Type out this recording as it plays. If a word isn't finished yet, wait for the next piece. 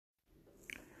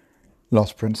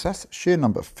Lost Princess, Shir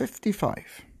number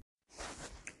 55.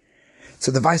 So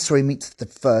the Viceroy meets the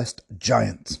first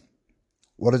giant.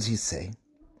 What does he say?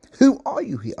 Who are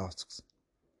you, he asks.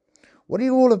 What are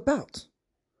you all about?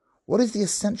 What is the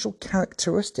essential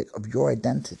characteristic of your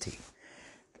identity?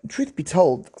 And truth be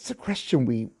told, that's a question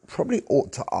we probably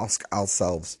ought to ask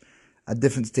ourselves at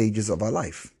different stages of our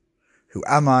life. Who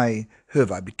am I? Who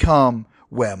have I become?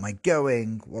 Where am I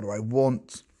going? What do I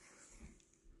want?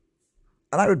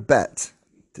 And I would bet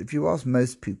that if you ask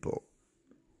most people,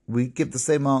 we give the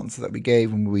same answer that we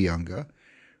gave when we were younger.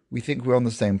 We think we're on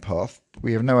the same path.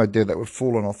 We have no idea that we've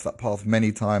fallen off that path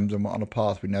many times and we're on a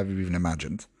path we never even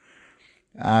imagined.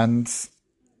 And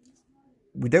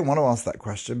we don't want to ask that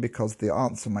question because the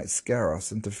answer might scare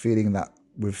us into feeling that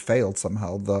we've failed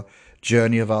somehow the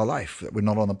journey of our life, that we're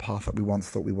not on the path that we once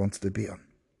thought we wanted to be on.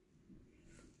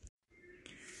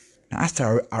 Now, as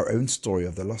to our own story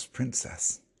of the lost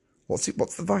princess, what's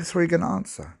the Viceroy going to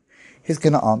answer? He's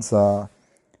going to answer,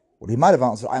 well, he might have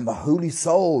answered, I'm a holy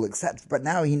soul, but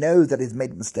now he knows that he's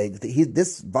made mistakes.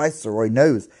 This Viceroy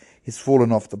knows he's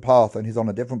fallen off the path and he's on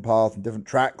a different path and different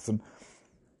tracks. And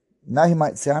now he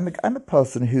might say, I'm a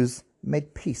person who's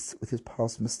made peace with his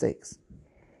past mistakes.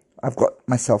 I've got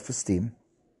my self-esteem.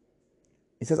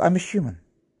 He says, I'm a human.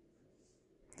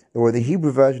 Or the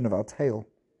Hebrew version of our tale,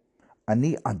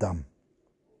 Ani Adam.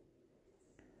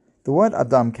 The word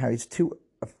Adam carries two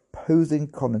opposing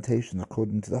connotations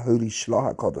according to the holy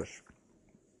Shlach HaKodesh.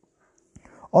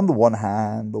 On the one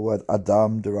hand, the word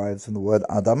Adam derives from the word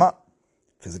Adama,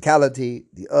 physicality,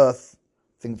 the earth,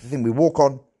 the thing we walk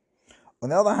on. On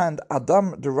the other hand,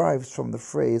 Adam derives from the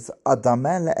phrase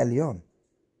Adameh le'elyon,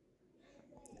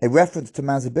 a reference to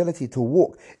man's ability to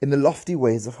walk in the lofty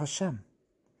ways of Hashem.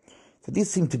 So these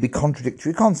seem to be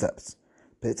contradictory concepts,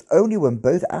 but it's only when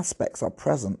both aspects are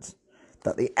present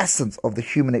that the essence of the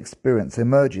human experience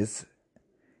emerges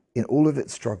in all of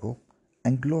its struggle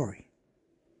and glory.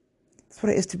 That's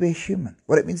what it is to be a human,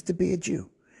 what it means to be a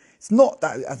Jew. It's not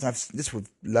that, this we've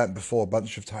learned before a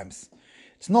bunch of times,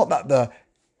 it's not that the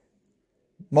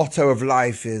motto of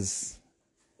life is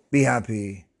be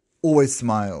happy, always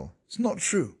smile. It's not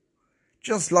true.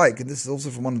 Just like, and this is also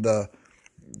from one of the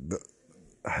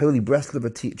holy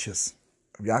Breslover teachers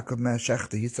of Yaakov Meir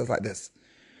Shechter, he says like this,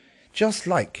 just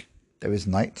like there is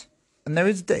night and there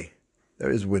is day,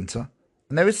 there is winter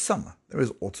and there is summer, there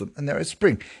is autumn and there is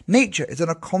spring. Nature is on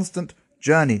a constant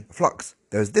journey, flux.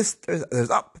 There is this, there is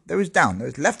up, there is down, there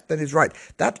is left, there is right.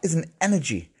 That is an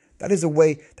energy. That is a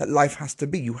way that life has to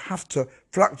be. You have to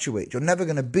fluctuate. You're never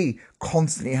going to be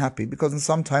constantly happy because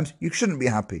sometimes you shouldn't be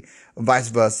happy. And vice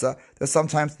versa, there's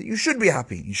sometimes that you should be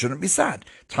happy. You shouldn't be sad.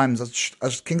 Times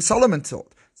as King Solomon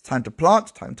taught. It's time to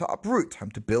plant, time to uproot, time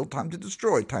to build, time to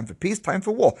destroy, time for peace, time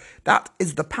for war. That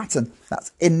is the pattern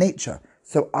that's in nature.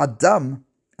 So Adam,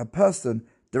 a person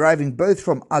deriving both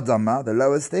from Adama, the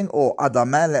lowest thing, or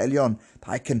Adameh le'elyon,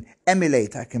 I can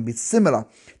emulate, I can be similar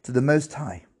to the Most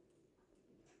High.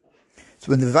 So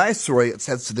when the Viceroy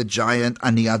says to the giant,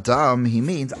 Ani Adam, he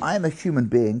means, I am a human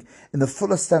being in the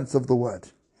fullest sense of the word.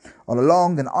 On a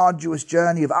long and arduous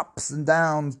journey of ups and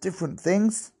downs, different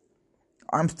things,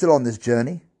 I'm still on this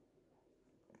journey.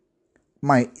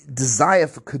 My desire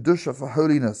for Kedusha, for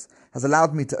holiness, has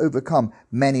allowed me to overcome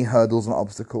many hurdles and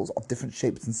obstacles of different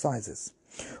shapes and sizes.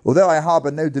 Although I harbor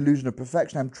no delusion of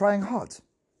perfection, I'm trying hard.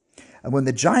 And when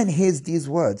the giant hears these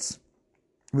words,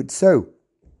 which so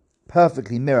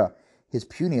perfectly mirror his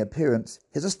puny appearance,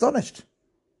 he's astonished.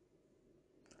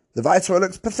 The Viceroy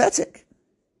looks pathetic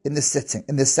in this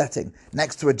setting,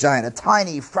 next to a giant, a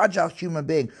tiny, fragile human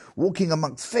being walking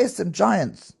amongst fearsome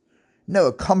giants. No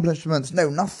accomplishments, no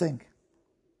nothing.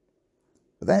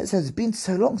 But then it says, it's been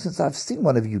so long since I've seen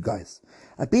one of you guys.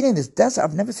 I've been in this desert,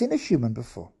 I've never seen a human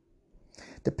before.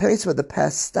 The place where the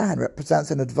pair stand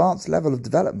represents an advanced level of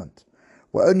development,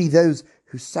 where only those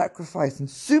who sacrifice and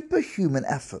superhuman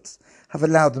efforts have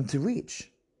allowed them to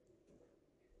reach.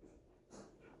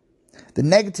 The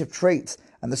negative traits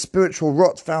and the spiritual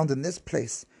rot found in this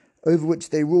place, over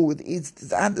which they rule with ease,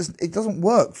 it doesn't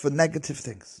work for negative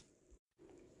things.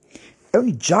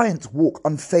 Only giants walk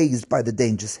unfazed by the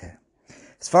dangers here.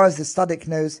 As far as the tzaddik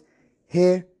knows,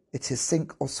 here it is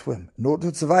sink or swim. In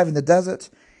order to survive in the desert,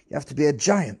 you have to be a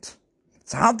giant.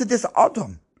 So how did this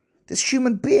Adam, this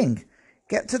human being,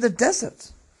 get to the desert?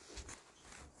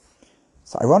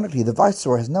 So ironically, the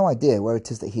Viceroy has no idea where it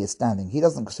is that he is standing. He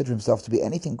doesn't consider himself to be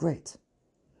anything great.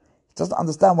 He doesn't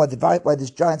understand why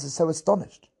this giant is so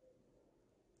astonished.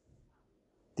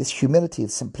 This humility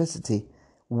and simplicity,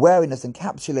 wariness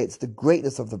encapsulates the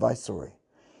greatness of the Viceroy.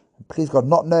 And please God,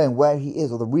 not knowing where he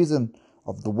is or the reason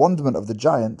of the wonderment of the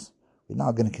giant, we're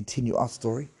now going to continue our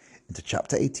story into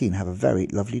chapter 18. Have a very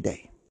lovely day.